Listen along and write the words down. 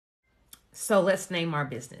So let's name our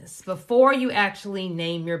business. Before you actually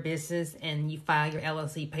name your business and you file your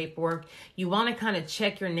LLC paperwork, you want to kind of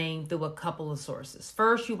check your name through a couple of sources.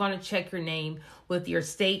 First, you want to check your name with your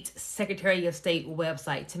state Secretary of State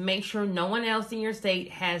website to make sure no one else in your state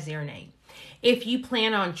has your name. If you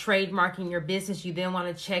plan on trademarking your business, you then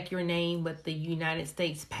want to check your name with the United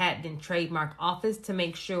States Patent and Trademark Office to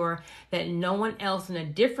make sure that no one else in a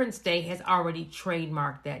different state has already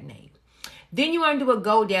trademarked that name. Then you want to do a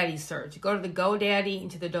GoDaddy search. Go to the GoDaddy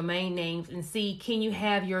into the domain names and see, can you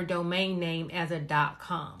have your domain name as a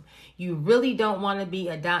 .com? You really don't want to be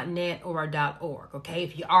a .net or a .org, okay?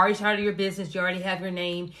 If you already started your business, you already have your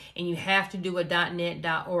name, and you have to do a .net,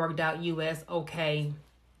 .org, .us, okay.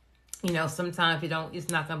 You know, sometimes it's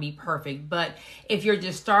not going to be perfect. But if you're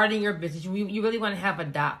just starting your business, you really want to have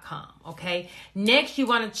a .com, okay? Next, you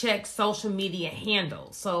want to check social media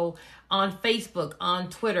handles. So on Facebook, on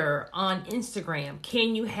Twitter, on Instagram,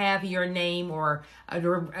 can you have your name or a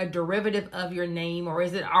derivative of your name? Or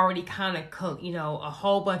is it already kind of, a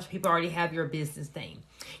whole bunch of people already have your business name?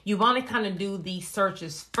 You want to kind of do these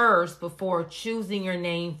searches first before choosing your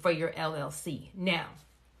name for your LLC. Now,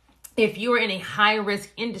 if you're in a high-risk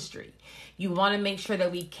industry, you want to make sure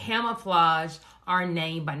that we camouflage our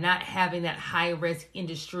name by not having that high-risk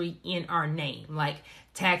industry in our name, like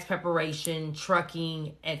tax preparation,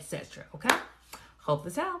 trucking, etc. Okay? Hope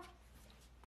this helped.